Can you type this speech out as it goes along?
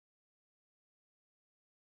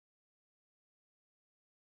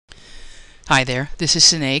Hi there, this is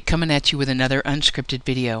Sinead coming at you with another unscripted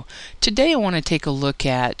video. Today I want to take a look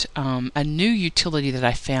at a new utility that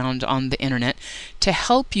I found on the internet to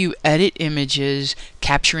help you edit images,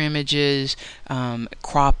 capture images,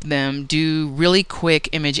 crop them, do really quick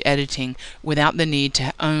image editing without the need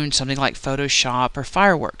to own something like Photoshop or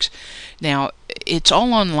Fireworks. Now, it's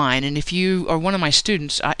all online, and if you are one of my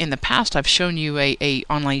students, in the past I've shown you a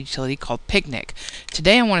online utility called Picnic.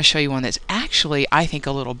 Today I want to show you one that's actually, I think,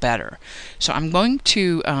 a little better. So I'm going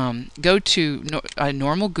to go to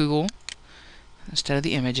normal Google instead of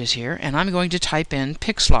the images here, and I'm going to type in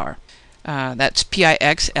Pixlr. That's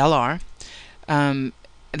Pixlr.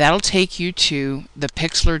 That'll take you to the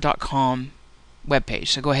Pixlr.com webpage,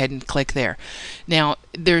 so go ahead and click there. Now,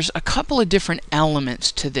 there's a couple of different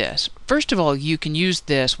elements to this. First of all, you can use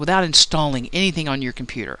this without installing anything on your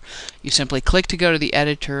computer. You simply click to go to the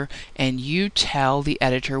editor, and you tell the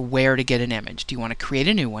editor where to get an image. Do you want to create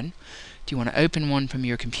a new one? Do you want to open one from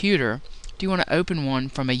your computer? Do you want to open one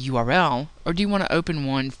from a URL? Or do you want to open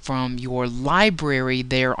one from your library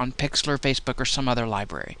there on Pixlr, Facebook, or some other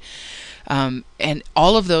library? And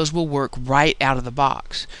all of those will work right out of the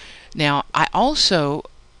box. Now, I also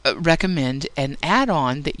recommend an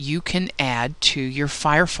add-on that you can add to your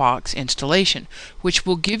Firefox installation, which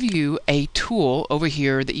will give you a tool over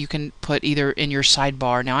here that you can put either in your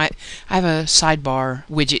sidebar. Now, I have a sidebar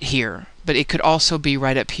widget here, but it could also be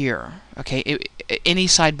right up here. Okay, any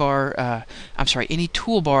sidebar, any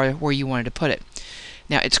toolbar where you wanted to put it.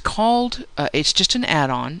 Now, it's called, it's just an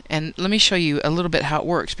add-on, and let me show you a little bit how it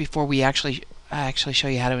works before we actually show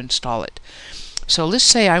you how to install it. So let's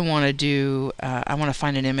say I want to do, I want to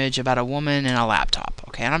find an image about a woman and a laptop.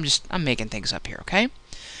 Okay, and I'm making things up here. Okay.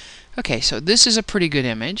 Okay, so this is a pretty good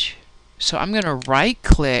image. So I'm going to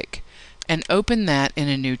right-click and open that in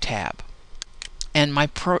a new tab. And my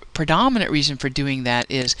predominant reason for doing that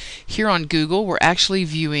is here on Google we're actually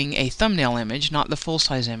viewing a thumbnail image, not the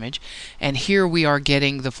full-size image, and here we are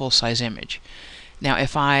getting the full-size image. Now,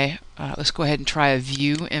 if I let's go ahead and try a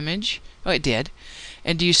view image. Oh, it did.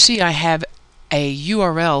 And do you see I have a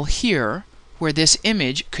URL here where this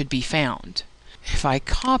image could be found? If I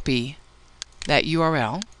copy that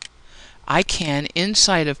URL, I can,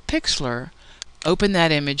 inside of Pixlr, open that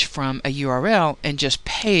image from a URL and just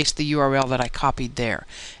paste the URL that I copied there.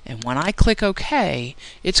 And when I click OK,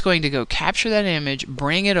 it's going to go capture that image,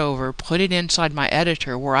 bring it over, put it inside my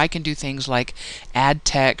editor where I can do things like add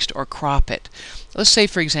text or crop it. Let's say,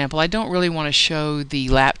 for example, I don't really want to show the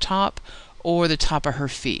laptop or the top of her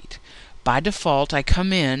feet. By default, I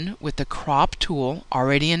come in with the crop tool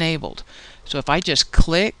already enabled. So if I just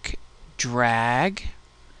click, drag,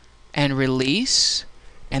 and release,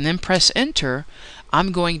 and then press enter,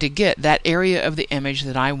 I'm going to get that area of the image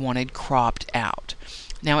that I wanted cropped out.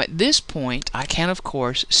 Now at this point, I can of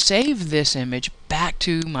course save this image back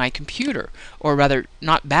to my computer, or rather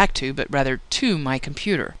not back to, but rather to my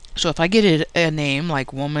computer. So if I get it a name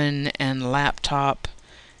like woman and laptop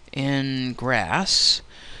in grass,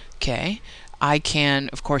 okay, I can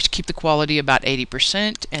of course keep the quality about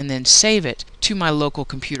 80% and then save it to my local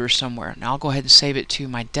computer somewhere. Now I'll go ahead and save it to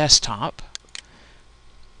my desktop.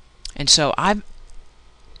 And so I'm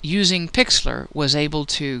using Pixlr was able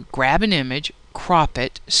to grab an image, crop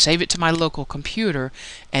it, save it to my local computer,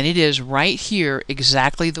 and it is right here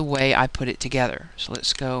exactly the way I put it together. So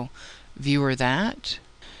let's go viewer that.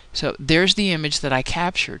 So there's the image that I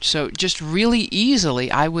captured. So just really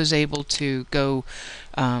easily I was able to go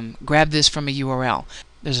grab this from a URL.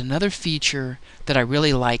 There's another feature that I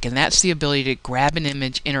really like, and that's the ability to grab an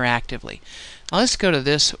image interactively. Now let's go to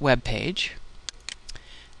this web page.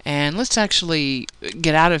 And let's actually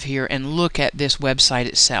get out of here and look at this website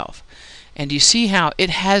itself. And you see how it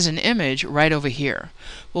has an image right over here.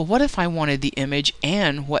 Well, what if I wanted the image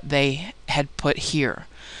and what they had put here?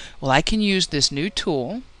 Well, I can use this new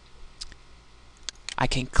tool. I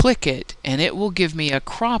can click it, and it will give me a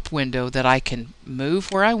crop window that I can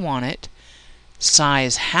move where I want it,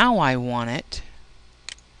 size how I want it,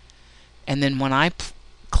 and then when I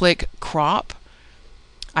click crop,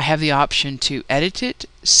 I have the option to edit it,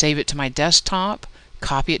 save it to my desktop,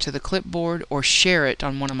 copy it to the clipboard, or share it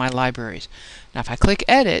on one of my libraries. Now if I click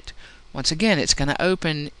edit, once again it's going to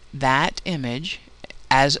open that image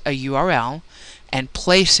as a URL and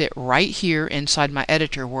place it right here inside my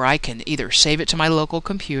editor where I can either save it to my local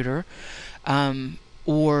computer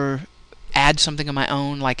or add something of my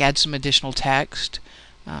own, like add some additional text.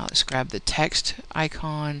 Let's grab the text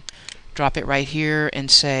icon, drop it right here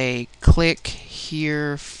and say click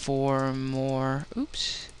here for more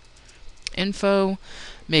info.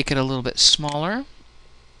 Make it a little bit smaller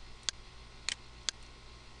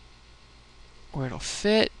where it'll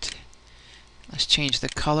fit, Let's change the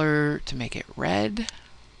color to make it red.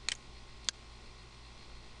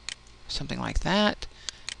 Something like that.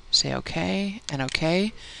 Say OK and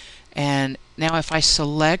OK. And now if I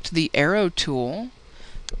select the arrow tool,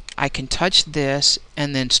 I can touch this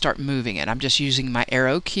and then start moving it. I'm just using my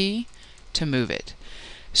arrow key to move it.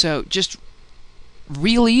 So just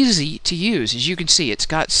real easy to use. As you can see, it's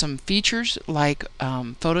got some features like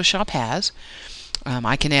Photoshop has.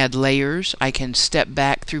 I can add layers. I can step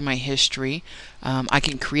back through my history. I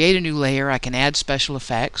can create a new layer. I can add special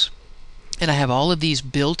effects. And I have all of these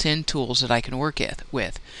built-in tools that I can work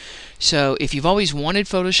with. So if you've always wanted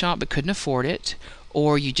Photoshop but couldn't afford it,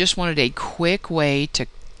 or you just wanted a quick way to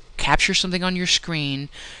capture something on your screen,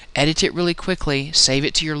 edit it really quickly, save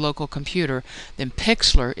it to your local computer, then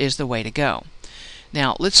Pixlr is the way to go.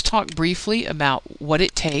 Now let's talk briefly about what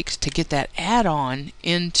it takes to get that add-on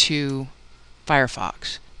into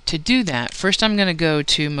Firefox. To do that, first I'm going to go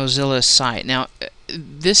to Mozilla's site. Now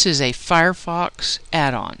this is a Firefox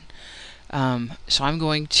add-on. So I'm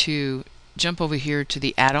going to jump over here to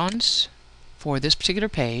the add-ons for this particular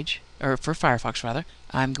page, or for Firefox rather.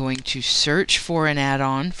 I'm going to search for an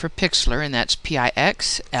add-on for Pixlr, and that's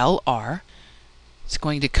Pixlr. It's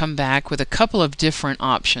going to come back with a couple of different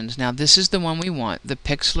options. Now this is the one we want, the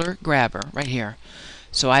Pixlr Grabber right here.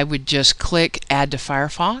 So I would just click Add to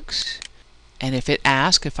Firefox, and if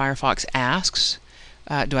Firefox asks,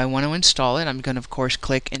 do I want to install it, I'm going to of course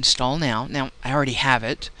click Install Now. Now I already have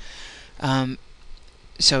it.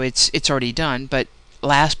 So it's already done, but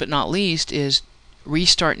last but not least is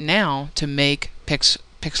Restart Now to make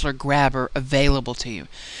Pixlr Grabber available to you.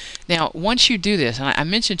 Now once you do this, and I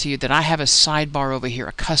mentioned to you that I have a sidebar over here,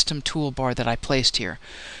 a custom toolbar that I placed here,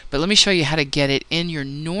 but let me show you how to get it in your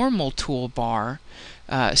normal toolbar,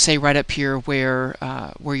 say right up here where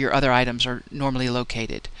your other items are normally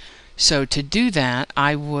located. So to do that,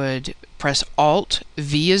 I would press Alt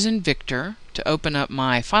V as in Victor to open up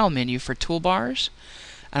my file menu for toolbars,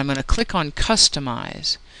 and I'm going to click on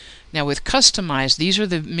Customize. Now with Customize, these are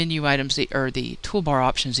the menu items or the toolbar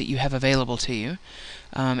options that you have available to you,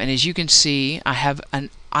 and as you can see, I have an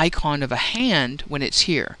icon of a hand when it's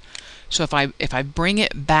here. So if I bring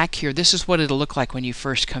it back here, this is what it'll look like when you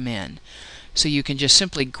first come in. So you can just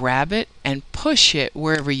simply grab it and push it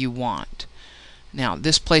wherever you want. Now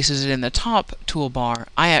this places it in the top toolbar.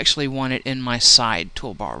 I actually want it in my side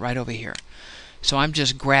toolbar right over here. So I'm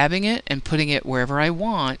just grabbing it and putting it wherever I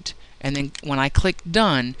want, and then when I click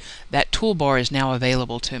Done, that toolbar is now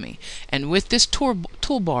available to me. And with this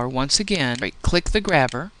toolbar, once again, click the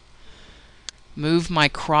grabber, move my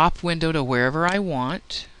crop window to wherever I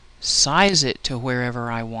want, size it to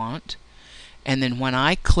wherever I want, and then when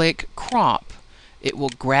I click Crop, it will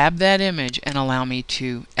grab that image and allow me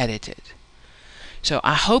to edit it. So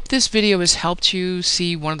I hope this video has helped you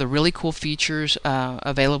see one of the really cool features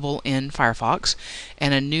available in Firefox,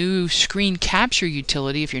 and a new screen capture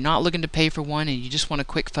utility if you're not looking to pay for one and you just want a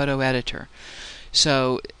quick photo editor.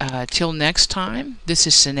 So till next time, this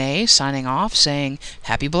is Sine signing off saying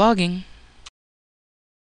happy blogging.